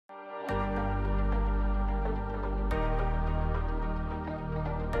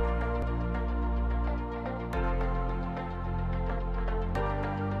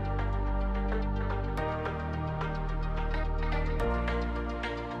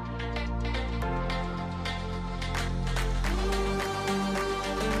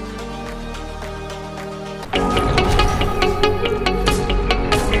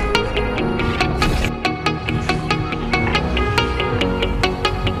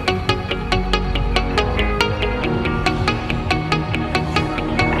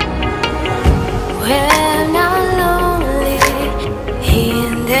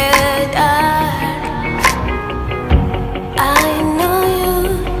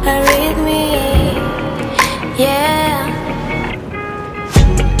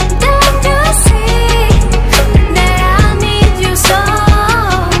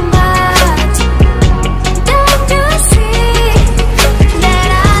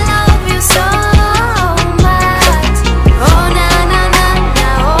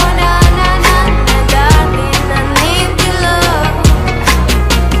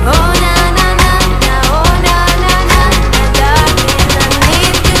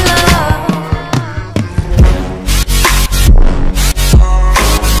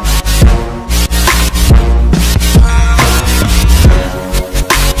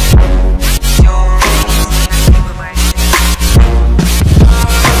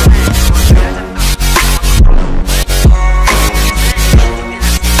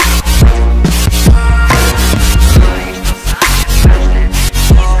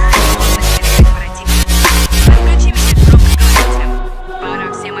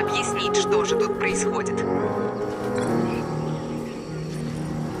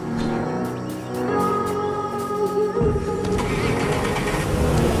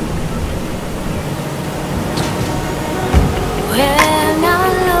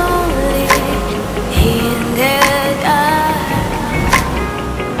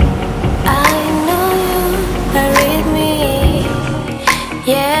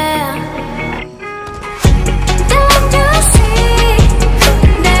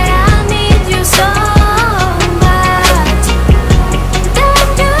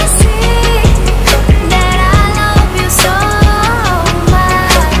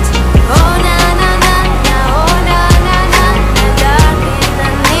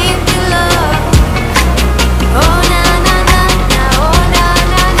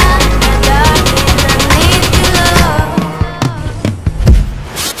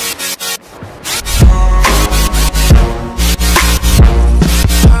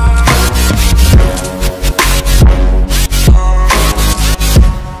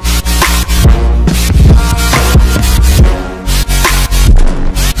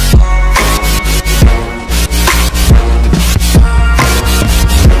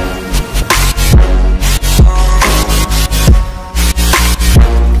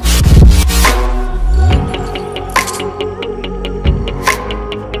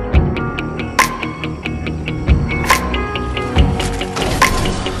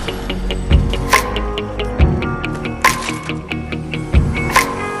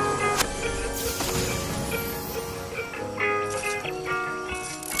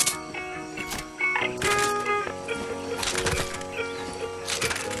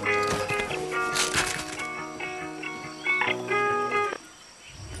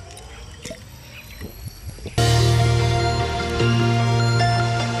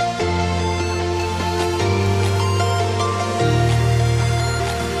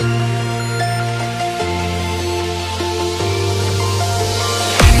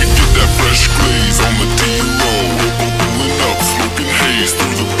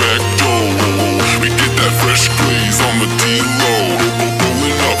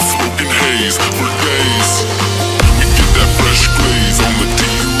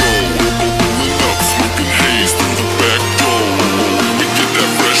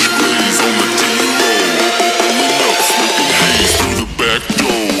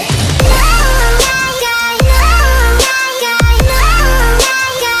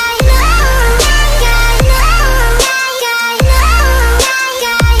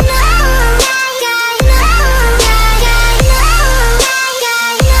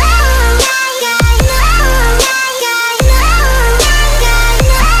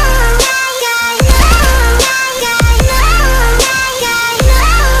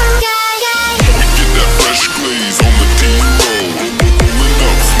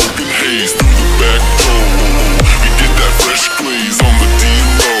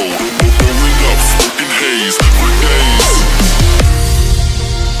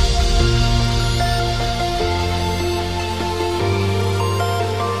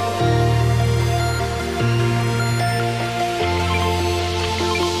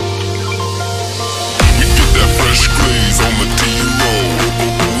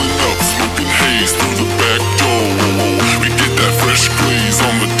glaze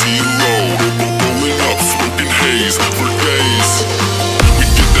on the D-low. Rolling up, smoking haze for days. We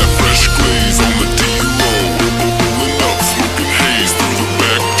get that fresh glaze on the D-low. Rolling up, smoking haze through the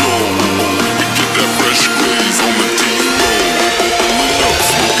back door. We get that fresh glaze on the D-low. Rolling up,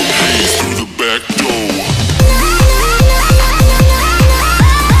 smoking haze through the back door.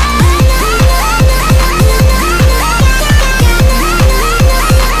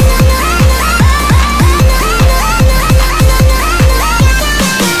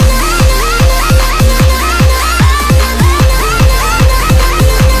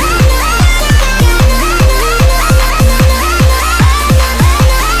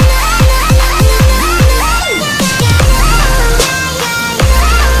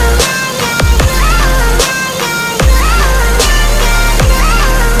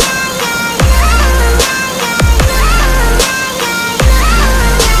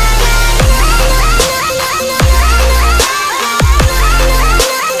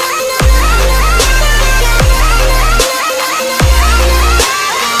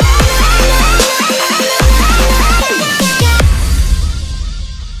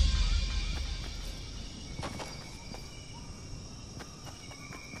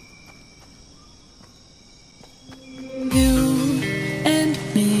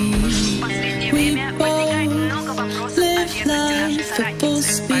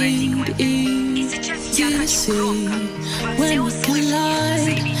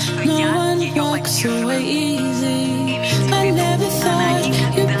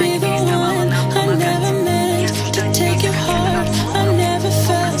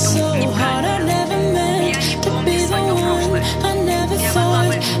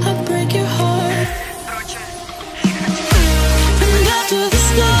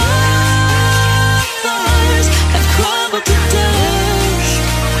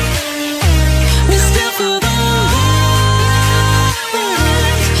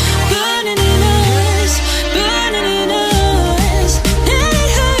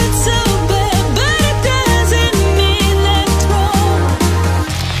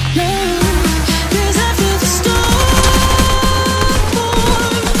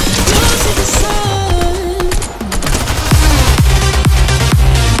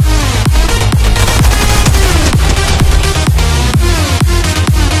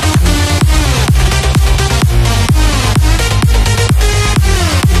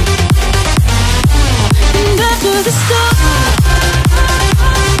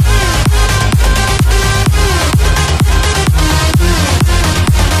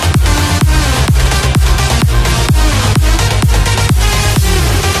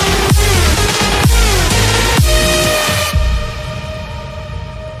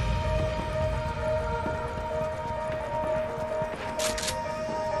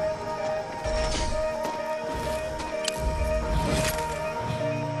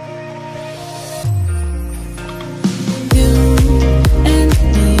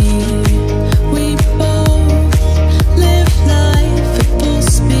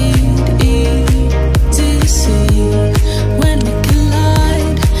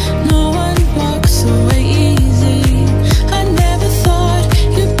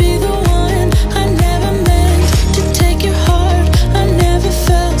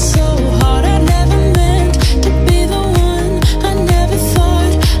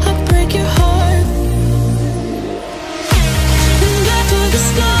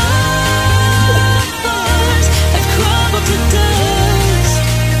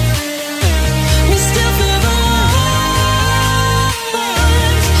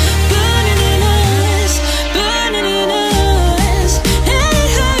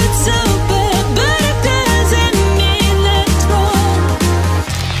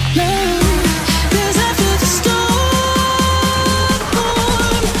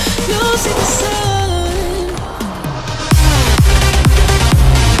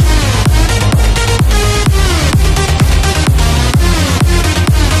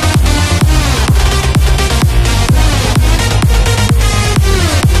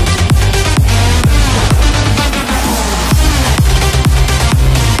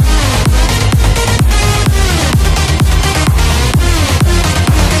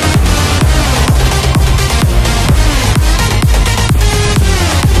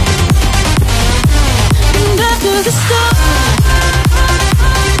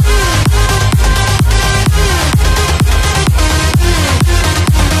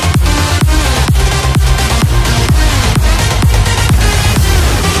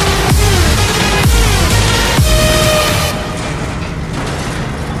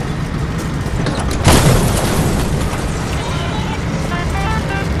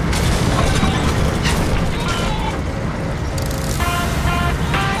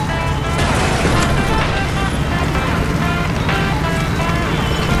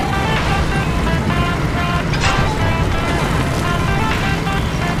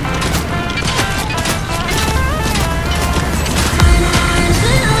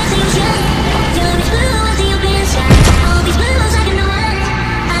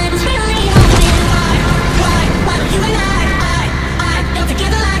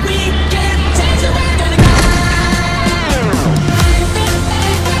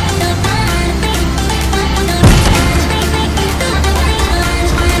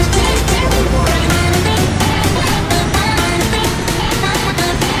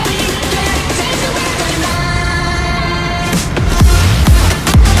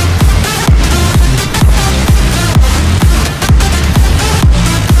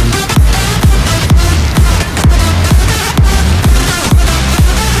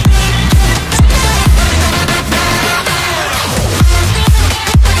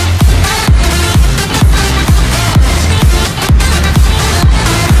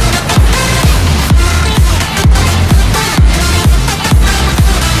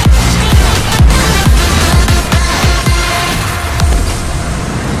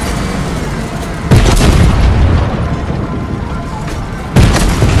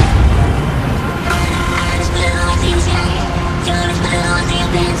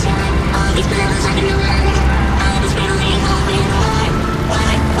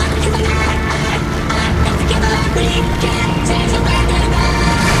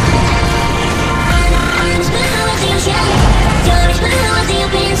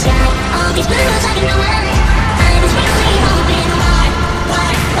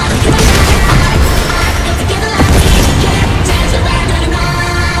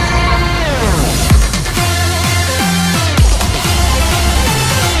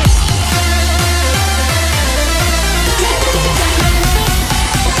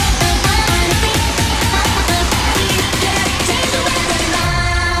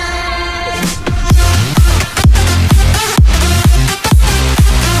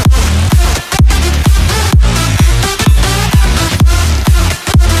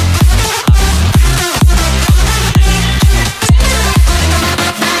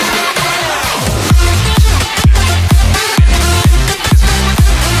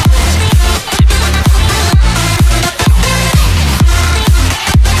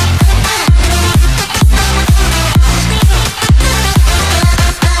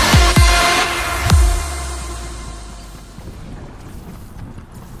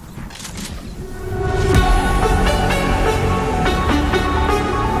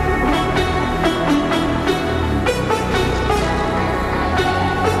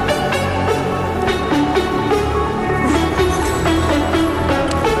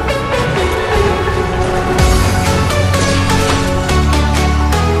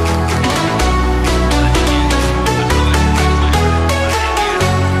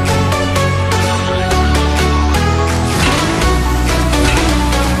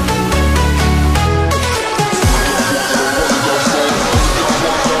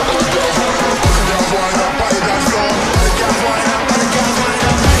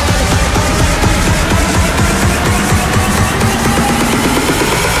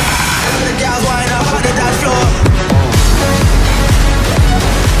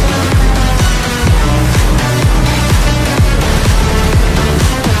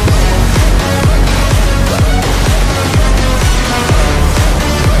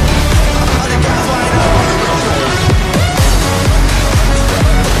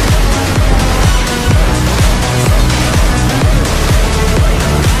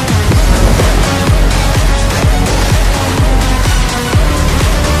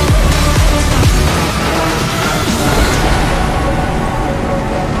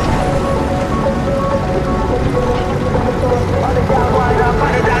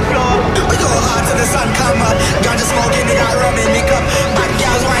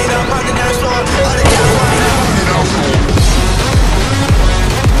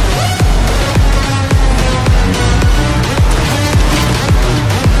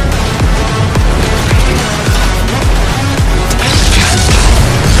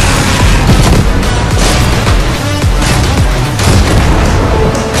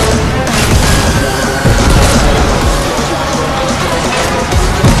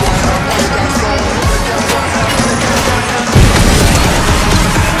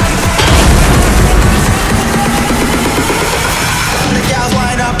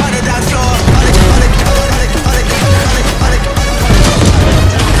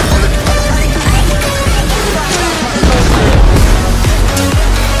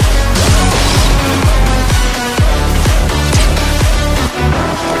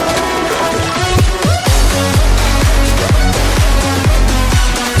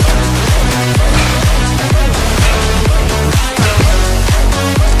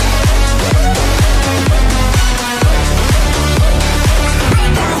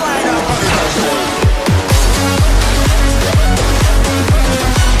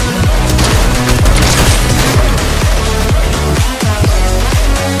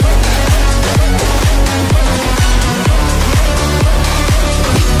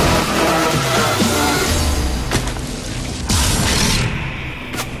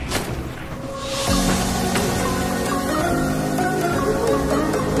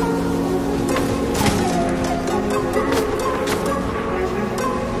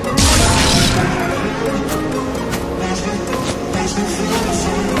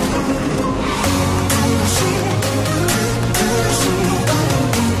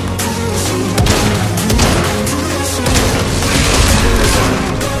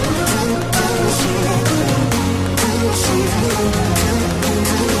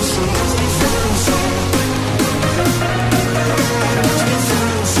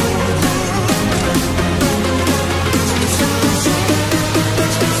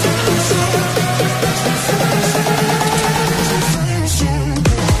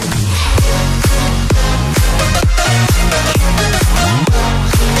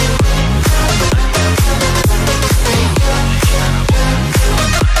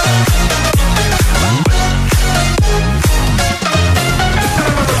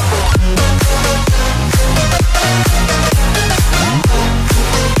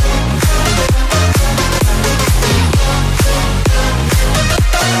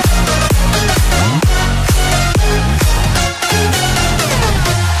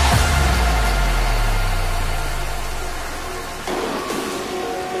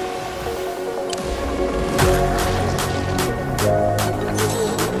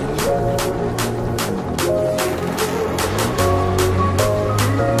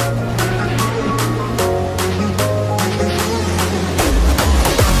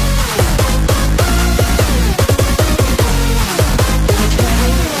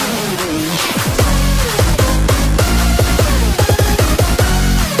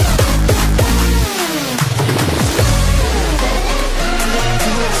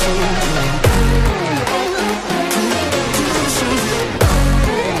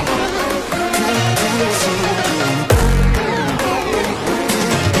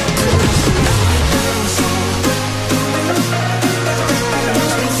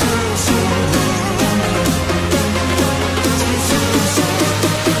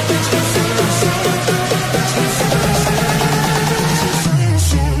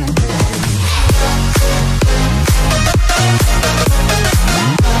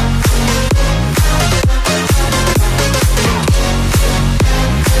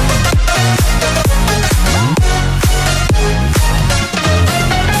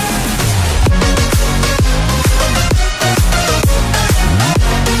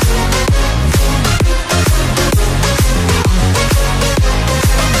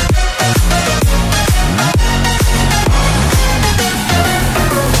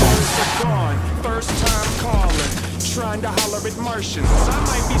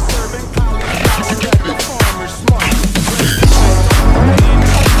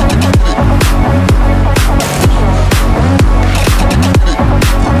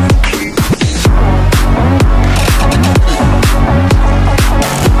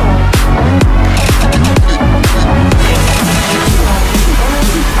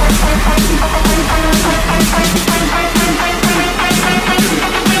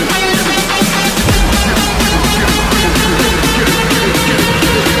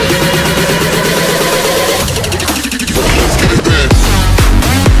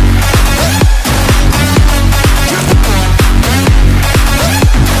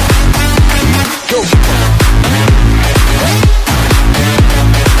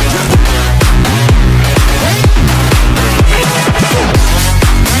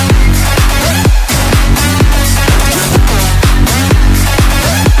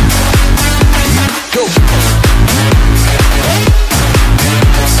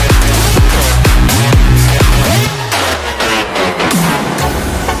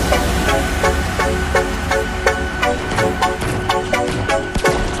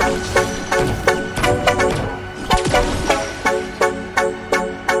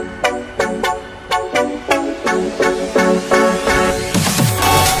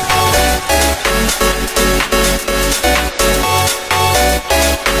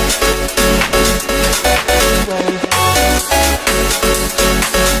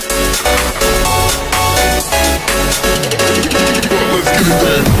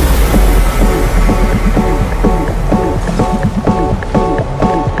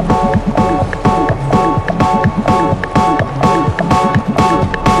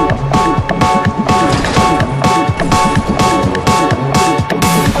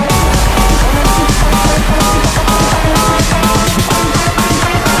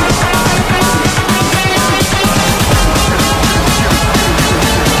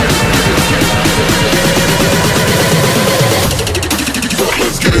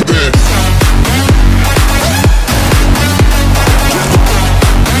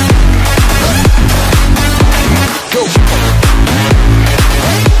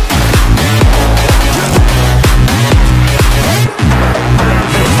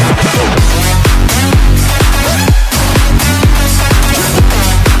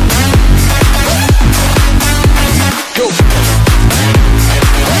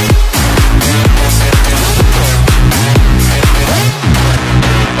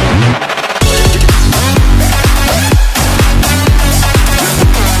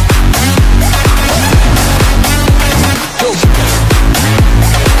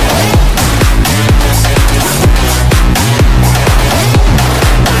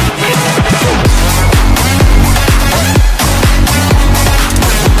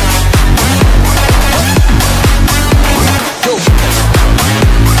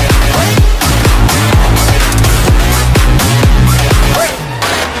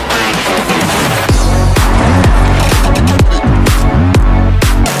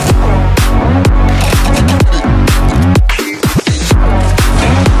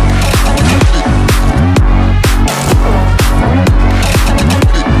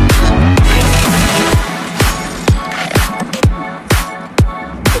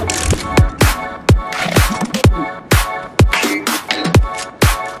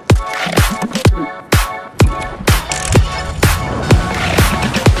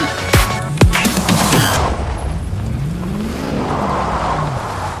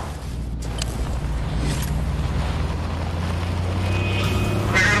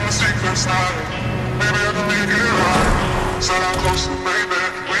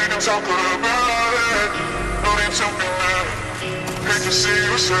 talk about it. No need to be mad. Hate to see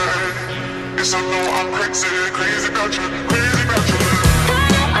you sad. Yes, I know I'm crazy, crazy about you, crazy about you. I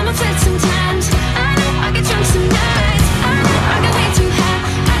know I'm upset sometimes. I know I get drunk some nights. I know I get way too high.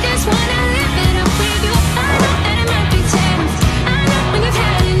 I just wanna live it up with you. I know that it might be tense. I know when you've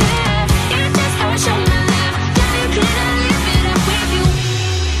had enough. It's just how I show my love. Darling, can I live it up with you?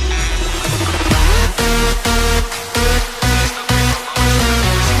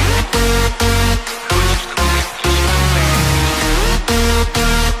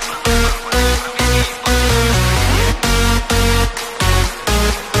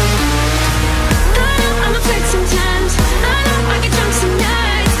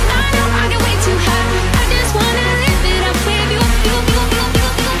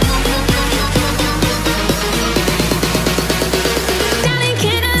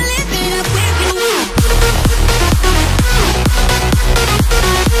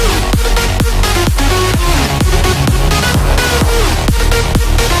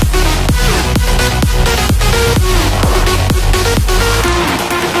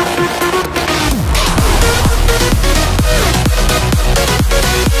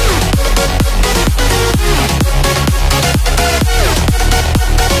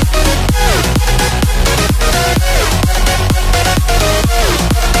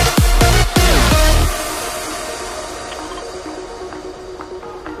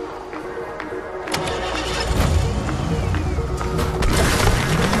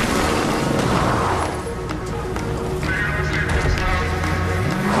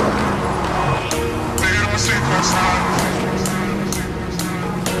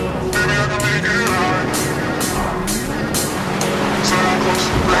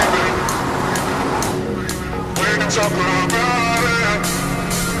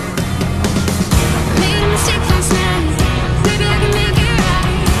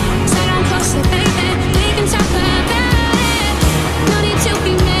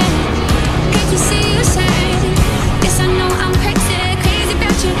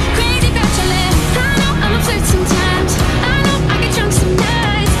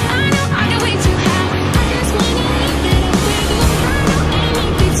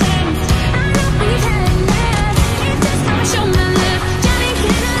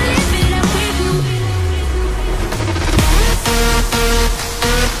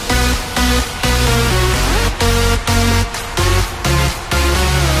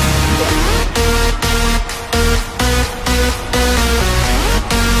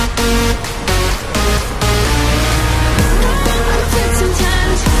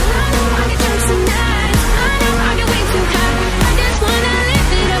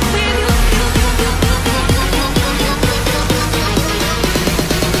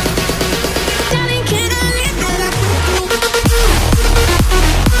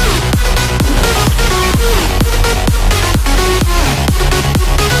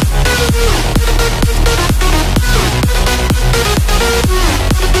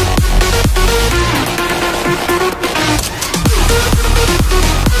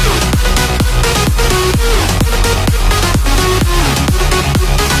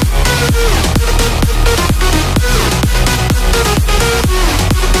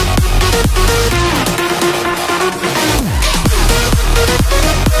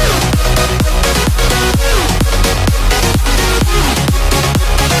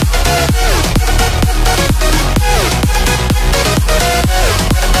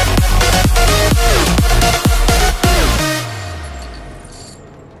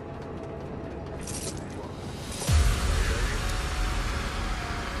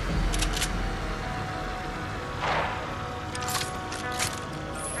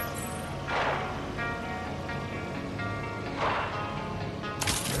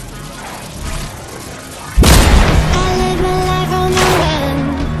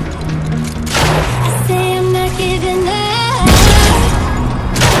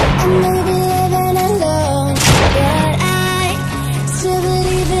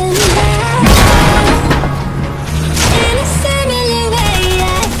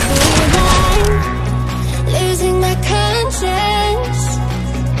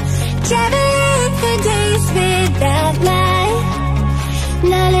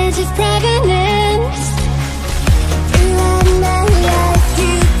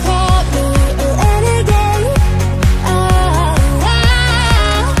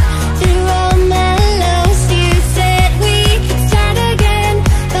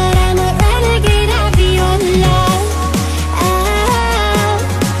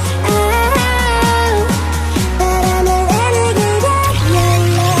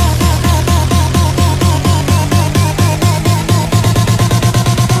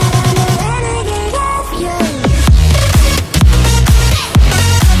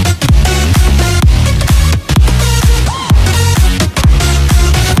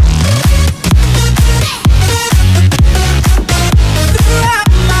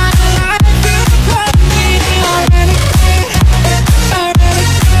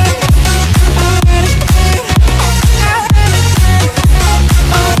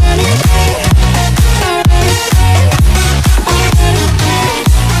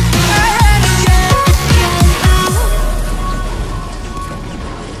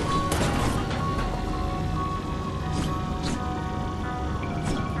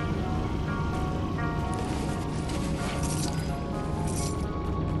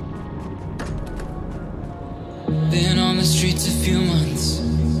 Been on the streets a few months.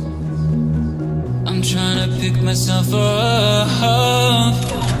 I'm trying to pick myself up.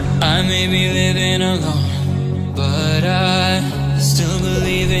 I may be living alone, but I still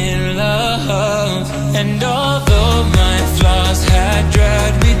believe in love. And although my flaws had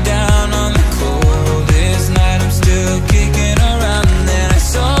dragged me down on the coldest night, I'm still kicking around. And then I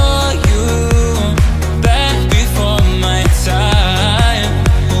saw you back before my time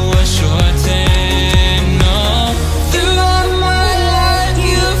was shortened. No, throughout my life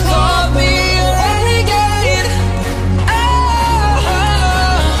you've called me a renegade.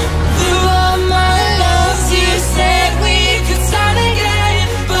 Throughout my loves you said we could start again,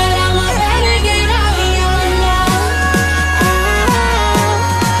 but I'm a renegade of your love.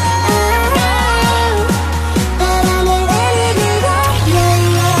 But I'm a renegade of your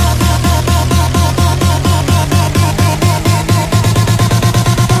love.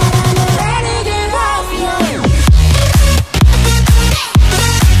 Renegade of your love.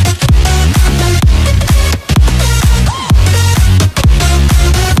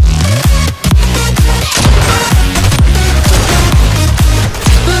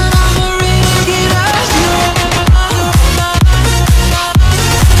 But I'm a renegade of your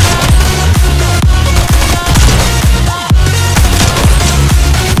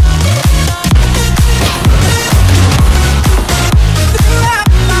throughout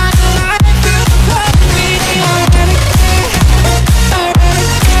my life you called me a renegade, a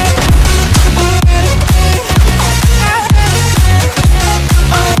renegade, a renegade,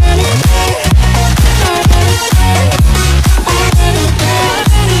 a renegade,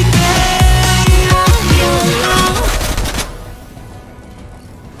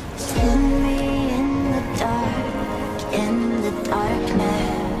 In me in the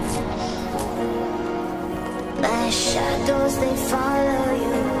darkness. My shadows, they follow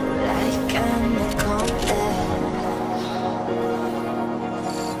you like an accomplice.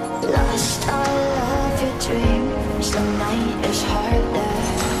 Lost all of your dreams, the night is harder.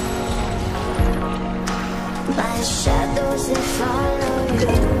 My shadows, they follow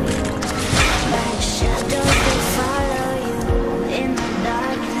you. My shadows, they follow you in the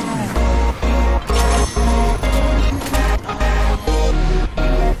darkness.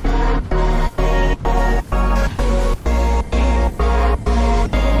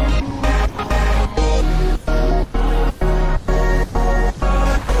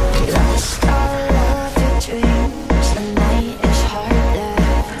 Lost all of your dreams, the night is harder.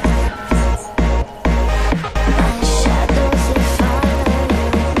 My shadows, they follow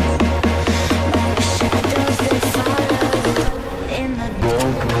you. My shadows, they follow you in the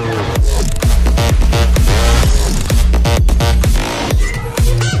darkness.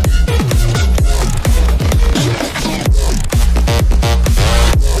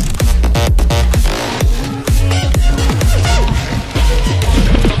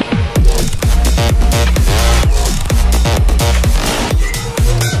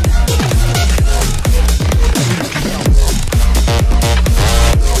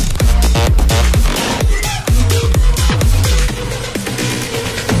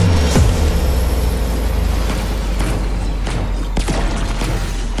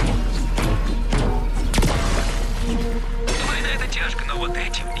 Думаю, это тяжко, но вот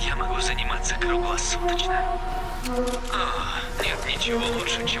этим я могу заниматься круглосуточно. Нет ничего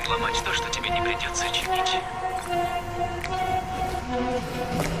лучше, чем ломать то, что тебе не придется чинить.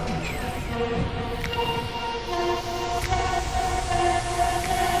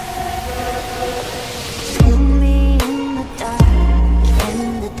 In me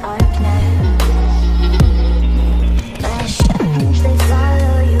in the darkness. My shadows, they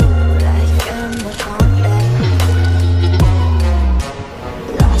follow you like an accomplice.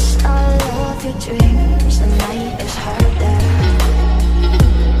 Lost all of your dreams, the night is harder.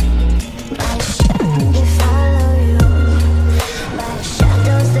 My shadows, they follow you. My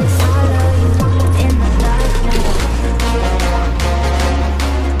shadows, they follow you in the darkness.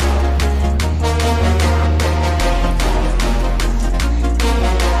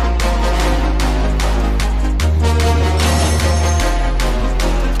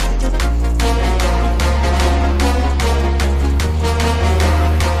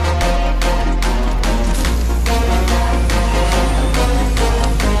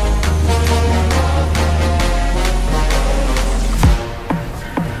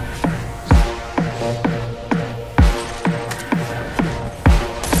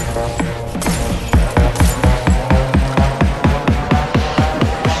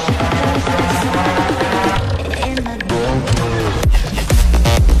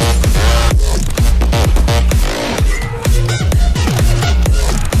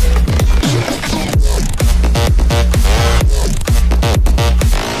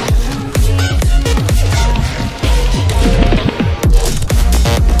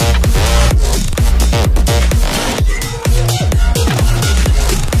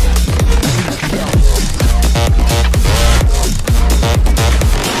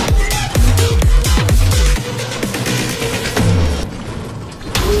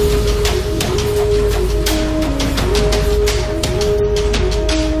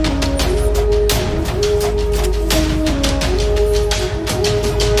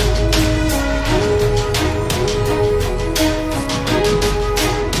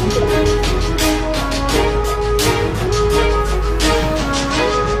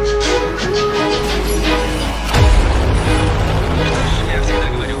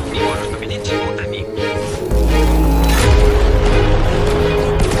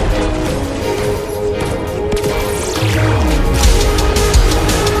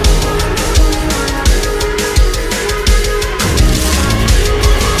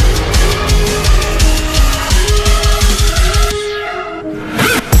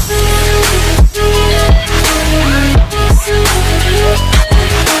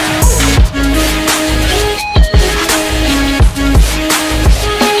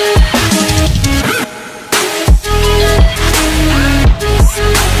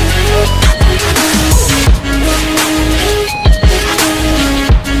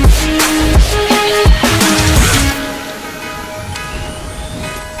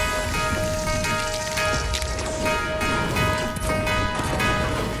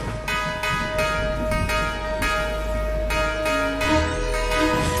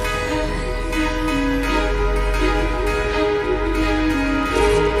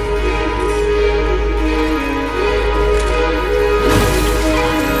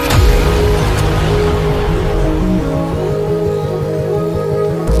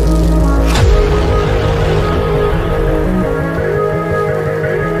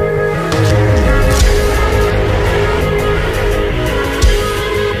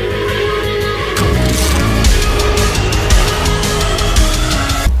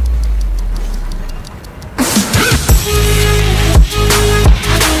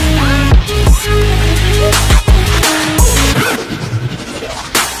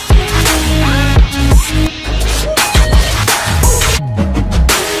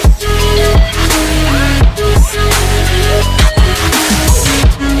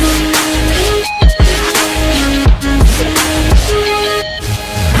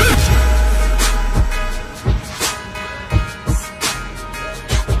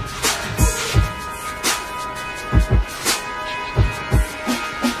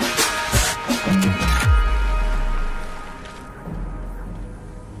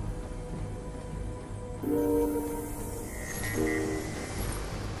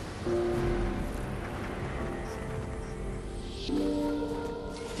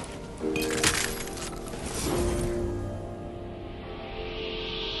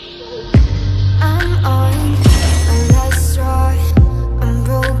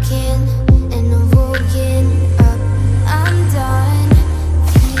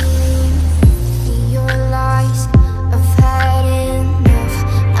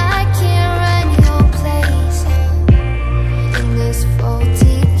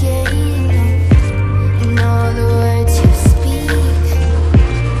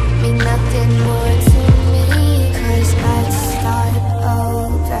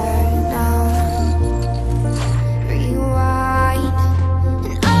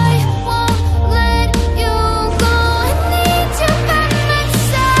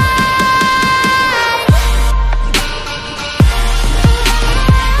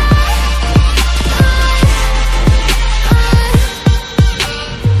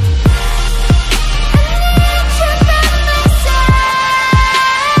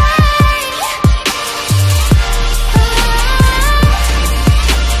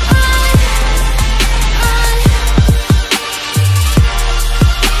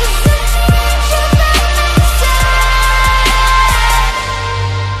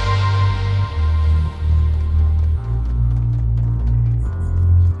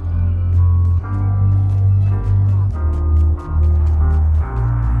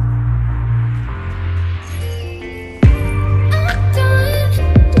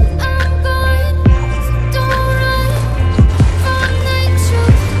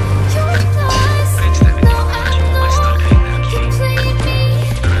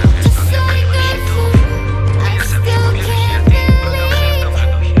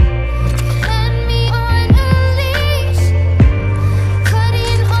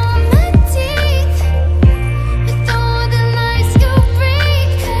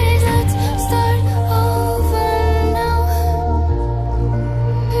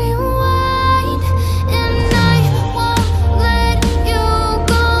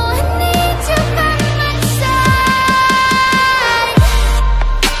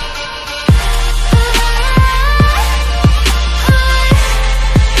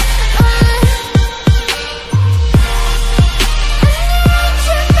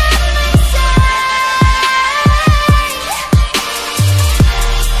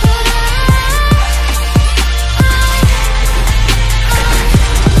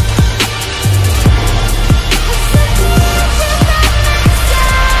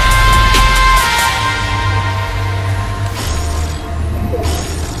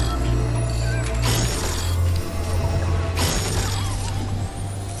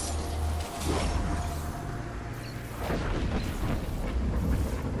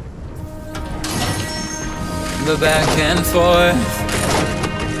 The back and forth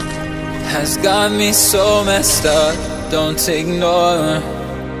has got me so messed up. Don't ignore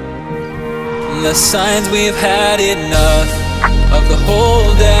the signs. We've had enough of the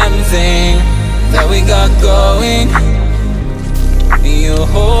whole damn thing that we got going. You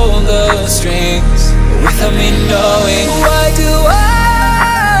hold the strings without me knowing. Why do I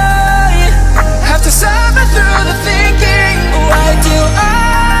have to suffer through the thinking? Why do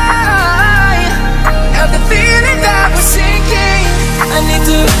I have the feeling that we're sinking? I need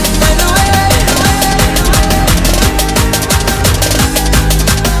to find a way.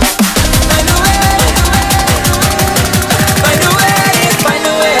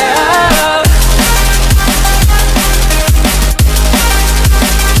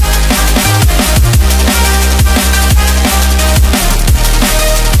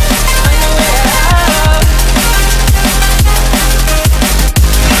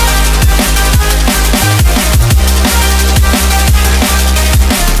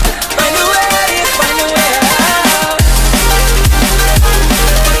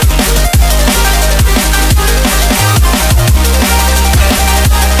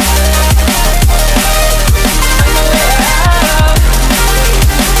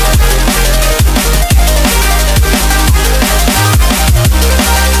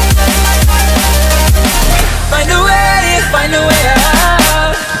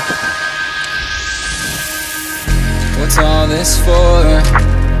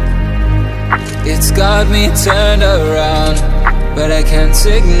 It's got me turned around, but I can't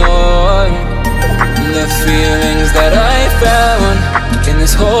ignore the feelings that I found in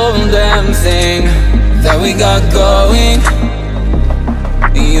this whole damn thing that we got going.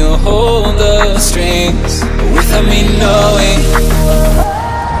 You hold the strings without me knowing.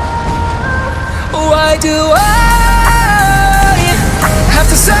 Why do I have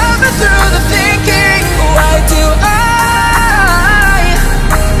to suffer through the thinking? Why do I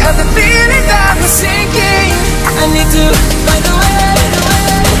have the feeling that we're sinking? I need to